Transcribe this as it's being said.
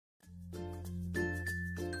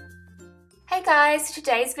Hey guys,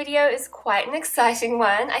 today's video is quite an exciting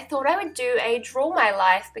one. I thought I would do a draw my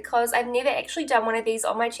life because I've never actually done one of these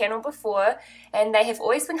on my channel before and they have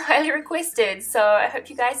always been highly requested, so I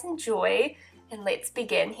hope you guys enjoy and let's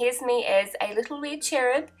begin. Here's me as a little red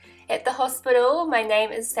cherub at the hospital. My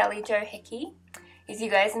name is Sally Jo Hickey. As you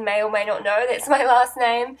guys may or may not know, that's my last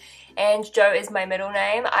name, and Jo is my middle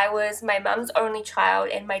name. I was my mum's only child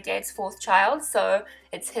and my dad's fourth child, so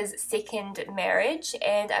it's his second marriage,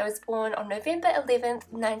 and I was born on November 11th,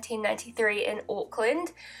 1993 in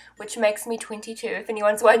Auckland, which makes me 22. If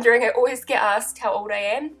anyone's wondering, I always get asked how old I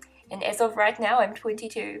am, and as of right now, I'm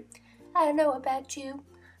 22. I don't know about you,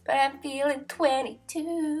 but I'm feeling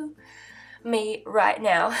 22. Me right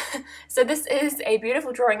now. So this is a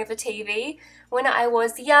beautiful drawing of a TV. When I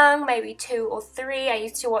was young, maybe 2 or 3, I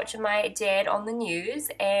used to watch my dad on the news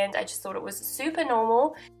and I just thought it was super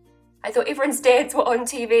normal. I thought everyone's dads were on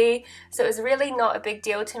TV, so it was really not a big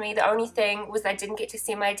deal to me. The only thing was I didn't get to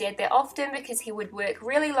see my dad that often because he would work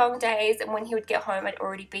really long days, and when he would get home I'd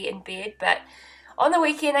already be in bed, but on the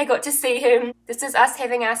weekend I got to see him. This is us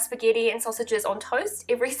having our spaghetti and sausages on toast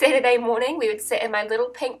every Saturday morning. We would sit at my little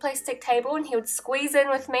pink plastic table and he would squeeze in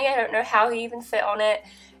with me. I don't know how he even fit on it,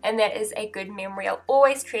 and that is a good memory I'll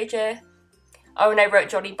always treasure. Oh, and I wrote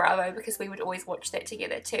Johnny Bravo because we would always watch that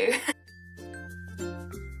together too.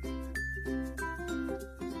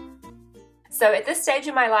 So at this stage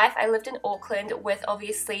in my life, I lived in Auckland with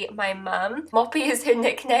obviously my mum. Moppy is her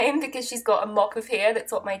nickname because she's got a mop of hair.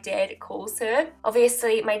 That's what my dad calls her.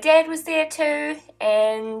 Obviously my dad was there too,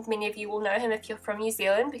 and many of you will know him if you're from New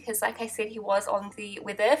Zealand because like I said, he was on the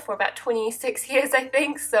weather for about 26 years I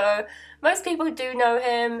think, so most people do know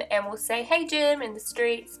him and will say, "Hey Jim," in the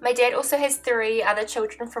streets. My dad also has 3 other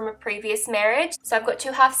children from a previous marriage. So I've got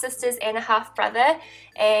 2 half-sisters and a half-brother,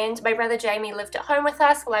 and my brother Jamie lived at home with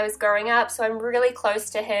us while I was growing up, so I'm really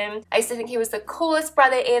close to him. I used to think he was the coolest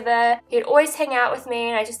brother ever. He'd always hang out with me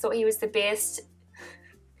and I just thought he was the best.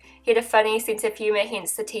 He had a funny sense of humour,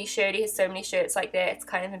 hence the t-shirt. He has so many shirts like that. It's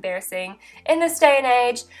kind of embarrassing in this day and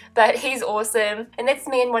age, but he's awesome. And that's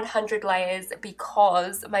me in 100 layers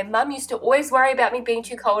because my mum used to always worry about me being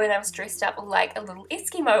too cold and I was dressed up like a little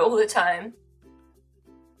Eskimo all the time.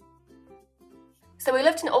 So we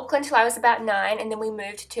lived in Auckland till I was about 9, and then we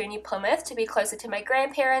moved to New Plymouth to be closer to my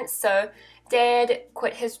grandparents. So Dad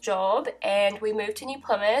quit his job and we moved to New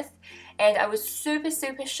Plymouth, and I was super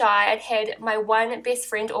shy. I'd had my one best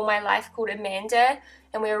friend all my life called Amanda,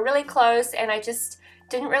 and we were really close, and I just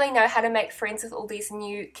didn't really know how to make friends with all these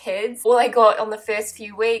new kids. All I got on the first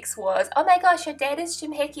few weeks was, "Oh my gosh, your dad is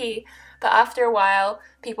Jim Hickey." But after a while,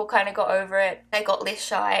 people kind of got over it. I got less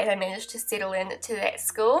shy and I managed to settle into that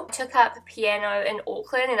school. I took up piano in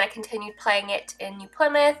Auckland and I continued playing it in New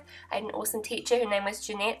Plymouth. I had an awesome teacher, her name was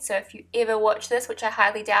Jeanette, so if you ever watch this, which I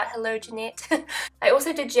highly doubt, hello Jeanette. I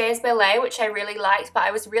also did jazz ballet, which I really liked, but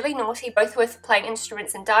I was really naughty both with playing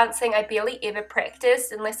instruments and dancing. I barely ever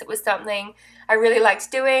practiced unless it was something I really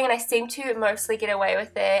liked doing, and I seemed to mostly get away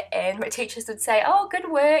with it, and my teachers would say, "Oh, good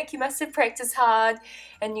work, you must have practiced hard,"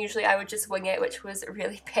 and usually I would just wing it, which was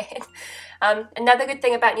really bad. Another good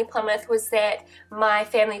thing about New Plymouth was that my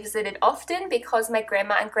family visited often because my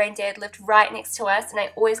grandma and granddad lived right next to us, and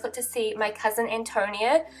I always got to see my cousin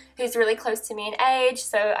Antonia, who's really close to me in age,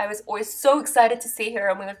 so I was always so excited to see her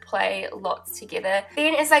and we would play lots together.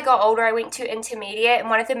 Then as I got older, I went to intermediate, and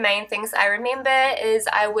one of the main things I remember is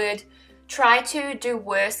I would try to do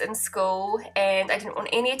worse in school, and I didn't want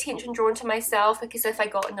any attention drawn to myself because if I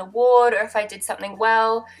got an award or if I did something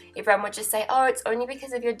well, everyone would just say, "Oh, it's only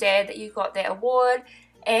because of your dad that you got that award."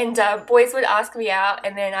 And boys would ask me out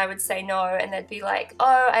and then I would say no, and they'd be like,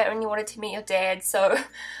 "Oh, I only wanted to meet your dad." So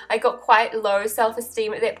I got quite low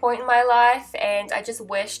self-esteem at that point in my life, and I just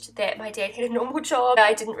wished that my dad had a normal job.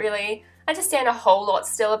 I didn't really understand a whole lot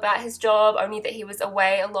still about his job, only that he was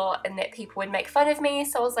away a lot and that people would make fun of me.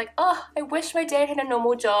 So I was like, oh, I wish my dad had a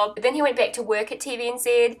normal job. But then he went back to work at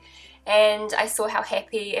TVNZ and I saw how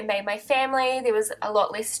happy it made my family. There was a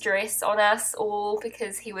lot less stress on us all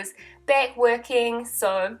because he was back working.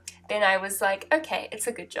 So then I was like, okay, it's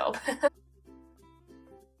a good job.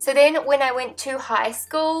 So then when I went to high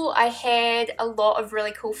school, I had a lot of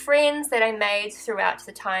really cool friends that I made throughout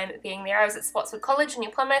the time being there. I was at Spotswood College in New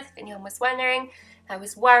Plymouth, if anyone was wondering. I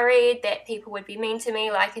was worried that people would be mean to me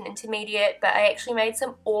like an intermediate, but I actually made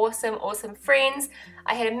some awesome friends.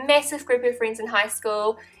 I had a massive group of friends in high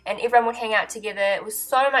school and everyone would hang out together. It was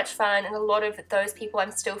so much fun, and a lot of those people I'm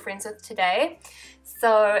still friends with today.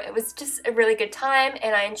 So it was just a really good time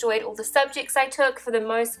and I enjoyed all the subjects I took for the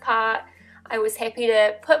most part. I was happy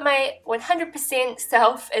to put my 100%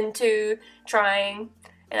 self into trying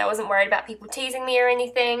and I wasn't worried about people teasing me or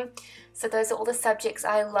anything. So those are all the subjects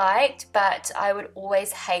I liked, but I would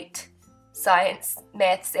always hate science,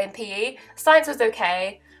 maths, and PE. Science was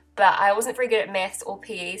okay, but I wasn't very good at maths or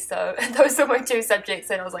PE, so those were my two subjects,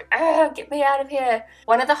 and I was like, ah, get me out of here.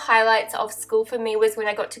 One of the highlights of school for me was when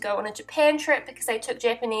I got to go on a Japan trip, because I took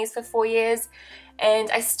Japanese for 4 years,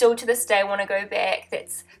 and I still to this day want to go back.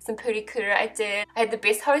 That's some purikura I did. I had the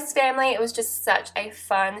best host family. It was just such a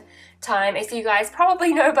fun time. As you guys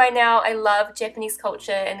probably know by now, I love Japanese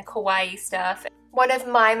culture and kawaii stuff. One of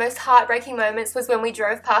my most heartbreaking moments was when we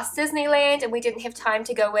drove past Disneyland and we didn't have time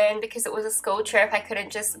to go in because it was a school trip. I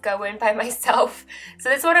couldn't just go in by myself. So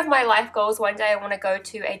that's one of my life goals. One day I want to go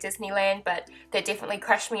to a Disneyland, but that definitely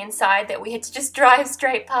crushed me inside that we had to just drive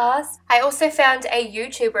straight past. I also found a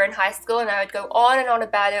YouTuber in high school, and I would go on and on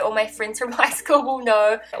about it. All my friends from high school will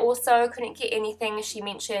know. I also couldn't get anything she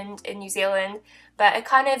mentioned in New Zealand, but it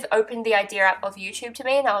kind of opened the idea up of YouTube to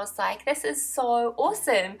me, and I was like, this is so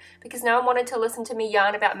awesome, because no one wanted to listen to me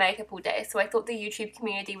yarn about makeup all day, so I thought the YouTube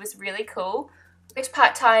community was really cool. I worked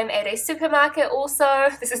part-time at a supermarket also.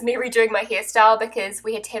 This is me redoing my hairstyle because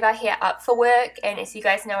we had to have our hair up for work, and as you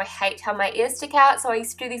guys know, I hate how my ears stick out, so I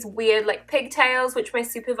used to do these weird like pigtails, which my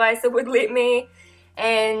supervisor would let me.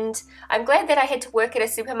 And I'm glad that I had to work at a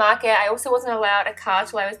supermarket. I also wasn't allowed a car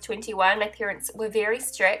till I was 21. My parents were very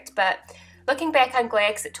strict, but looking back, I'm glad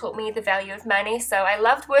because it taught me the value of money, so I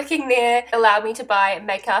loved working there. It allowed me to buy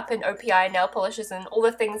makeup and OPI nail polishes and all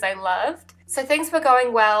the things I loved. So things were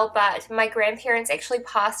going well, but my grandparents actually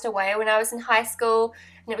passed away when I was in high school,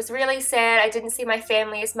 and it was really sad. I didn't see my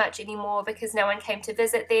family as much anymore because no one came to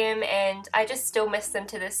visit them, and I just still miss them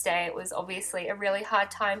to this day. It was obviously a really hard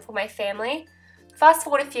time for my family. Fast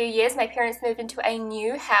forward a few years, my parents moved into a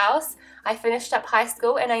new house. I finished up high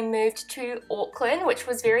school and I moved to Auckland, which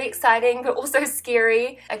was very exciting but also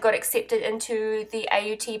scary. I got accepted into the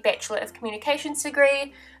AUT Bachelor of Communications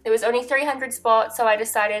degree. There was only 300 spots, so I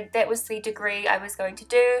decided that was the degree I was going to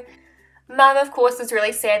do. Mum, of course, was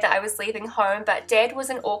really sad that I was leaving home, but Dad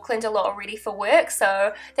was in Auckland a lot already for work,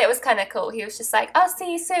 so that was kind of cool. He was just like, I'll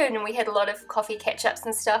see you soon, and we had a lot of coffee catch-ups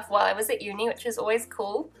and stuff while I was at uni, which was always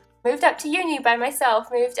cool. Moved up to uni by myself,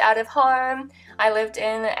 moved out of home. I lived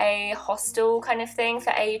in a hostel kind of thing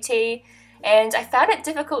for AUT, and I found it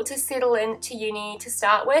difficult to settle into uni to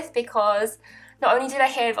start with because not only did I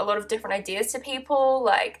have a lot of different ideas to people,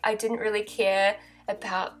 like I didn't really care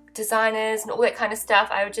about designers and all that kind of stuff.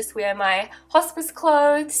 I would just wear my hospice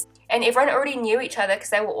clothes, and everyone already knew each other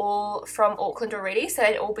because they were all from Auckland already, so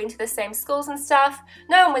they'd all been to the same schools and stuff.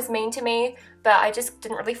 No one was mean to me, but I just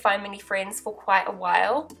didn't really find many friends for quite a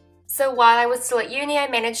while. So while I was still at uni, I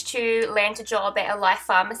managed to land a job at a life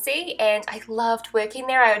pharmacy, and I loved working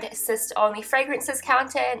there. I would assist on the fragrances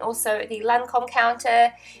counter and also the Lancome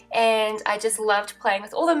counter, and I just loved playing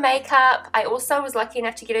with all the makeup. I also was lucky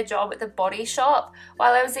enough to get a job at the body shop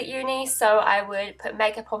while I was at uni, so I would put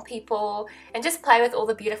makeup on people and just play with all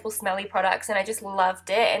the beautiful smelly products, and I just loved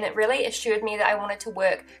it, and it really assured me that I wanted to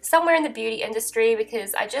work somewhere in the beauty industry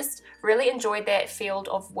because I just really enjoyed that field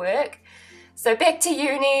of work. So back to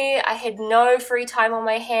uni, I had no free time on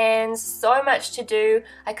my hands, so much to do.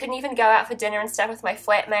 I couldn't even go out for dinner and stuff with my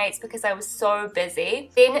flatmates because I was so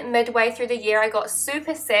busy. Then midway through the year I got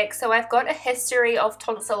super sick, so I've got a history of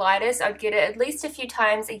tonsillitis. I'd get it at least a few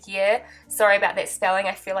times a year. Sorry about that spelling,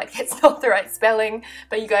 I feel like that's not the right spelling,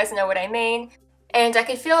 but you guys know what I mean. And I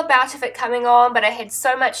could feel a bout of it coming on, but I had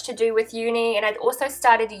so much to do with uni, and I'd also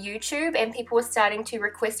started YouTube and people were starting to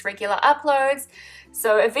request regular uploads.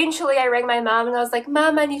 So eventually I rang my mum and I was like,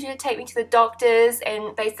 Mum, I need you to take me to the doctors,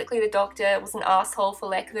 and basically the doctor was an asshole for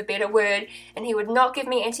lack of a better word, and he would not give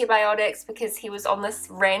me antibiotics because he was on this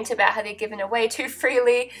rant about how they're given away too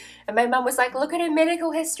freely, and my mum was like, look at her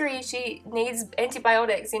medical history, she needs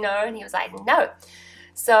antibiotics, you know, and he was like, no.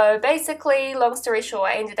 So basically, long story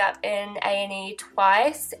short, I ended up in A&E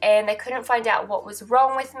twice, and they couldn't find out what was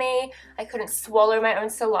wrong with me. I couldn't swallow my own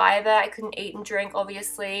saliva, I couldn't eat and drink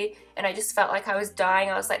obviously, and I just felt like I was dying.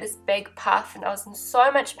 I was like this big puff and I was in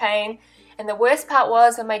so much pain. And the worst part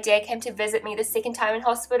was when my dad came to visit me the second time in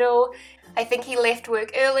hospital. I think he left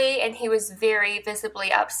work early and he was very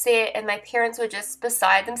visibly upset, and my parents were just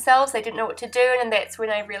beside themselves. They didn't know what to do, and that's when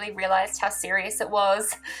I really realized how serious it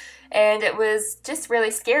was. And it was just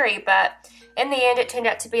really scary, but in the end it turned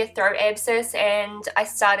out to be a throat abscess, and I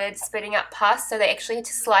started spitting up pus, so they actually had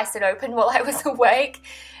to slice it open while I was awake.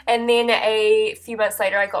 And then a few months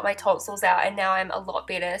later I got my tonsils out, and now I'm a lot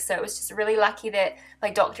better. So it was just really lucky that my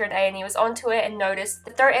doctor in A&E was onto it and noticed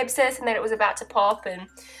the throat abscess and that it was about to pop, and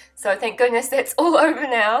so thank goodness that's all over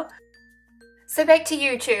now. So back to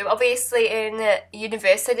YouTube. Obviously in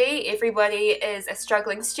university everybody is a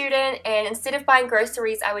struggling student, and instead of buying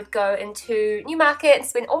groceries I would go into Newmarket and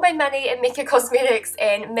spend all my money at Mecca Cosmetics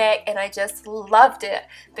and MAC, and I just loved it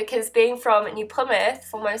because being from New Plymouth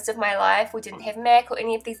for most of my life we didn't have MAC or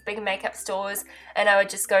any of these big makeup stores, and I would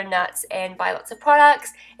just go nuts and buy lots of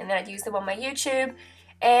products and then I'd use them on my YouTube.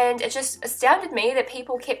 And it just astounded me that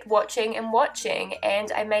people kept watching and watching, and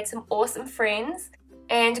I made some awesome friends.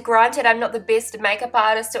 And granted, I'm not the best makeup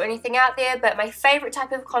artist or anything out there, but my favourite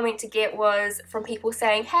type of comment to get was from people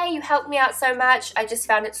saying, hey, you helped me out so much, I just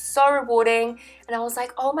found it so rewarding. And I was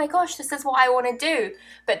like, oh my gosh, this is what I want to do.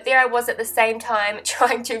 But there I was at the same time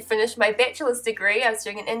trying to finish my bachelor's degree. I was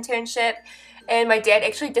doing an internship, and my dad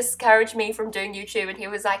actually discouraged me from doing YouTube, and he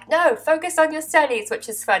was like, no, focus on your studies, which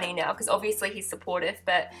is funny now because obviously he's supportive,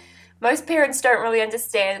 but most parents don't really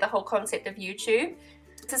understand the whole concept of YouTube.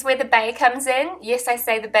 This is where the bae comes in. Yes, I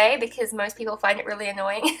say the bae because most people find it really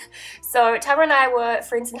annoying. So Tara and I were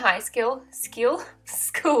friends in high school,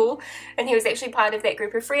 and he was actually part of that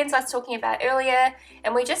group of friends I was talking about earlier,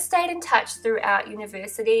 and we just stayed in touch throughout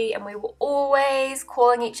university, and we were always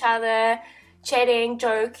calling each other, chatting,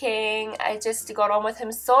 joking. I just got on with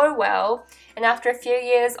him so well, and after a few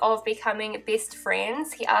years of becoming best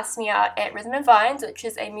friends, he asked me out at Rhythm and Vines, which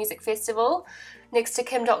is a music festival next to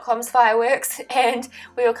Kim.com's fireworks, and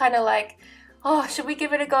we were kind of like, oh, should we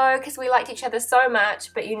give it a go, because we liked each other so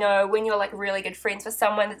much. But you know, when you're like really good friends with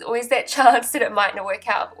someone, there's always that chance that it might not work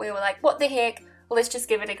out. But we were like, what the heck, let's just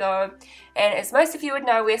give it a go. And as most of you would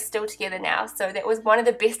know, we're still together now, so that was one of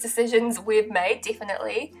the best decisions we've made,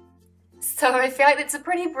 definitely. So I feel like that's a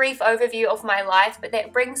pretty brief overview of my life, but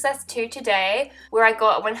that brings us to today, where I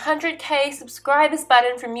got a 100k subscribers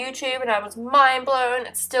button from YouTube, and I was mind blown.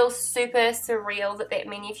 It's still super surreal that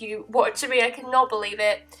many of you watch me. I cannot believe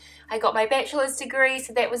it. I got my bachelor's degree,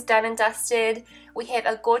 so that was done and dusted. We have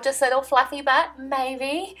a gorgeous little fluffy butt,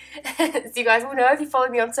 maybe, as you guys will know if you follow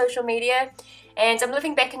me on social media. And I'm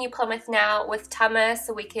living back in New Plymouth now with Tama,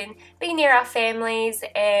 so we can be near our families,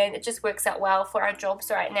 and it just works out well for our jobs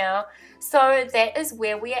right now. So that is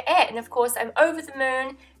where we are at, and of course I'm over the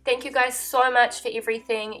moon. Thank you guys so much for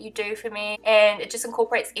everything you do for me, and it just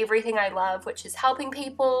incorporates everything I love, which is helping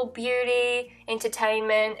people, beauty,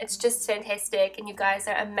 entertainment. It's just fantastic, and you guys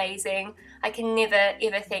are amazing. I can never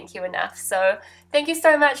ever thank you enough. So thank you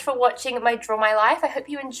so much for watching my Draw My Life. I hope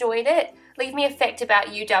you enjoyed it. Leave me a fact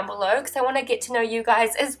about you down below because I want to get to know you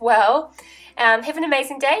guys as well. Have an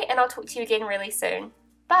amazing day, and I'll talk to you again really soon.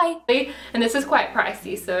 Bye! And this is quite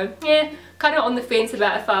pricey, so yeah, kind of on the fence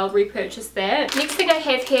about if I'll repurchase that. Next thing I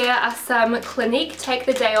have here are some Clinique Take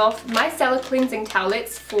the Day Off Micellar Cleansing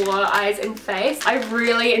Towelettes for eyes and face. I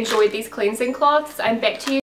really enjoyed these cleansing cloths. I'm back to you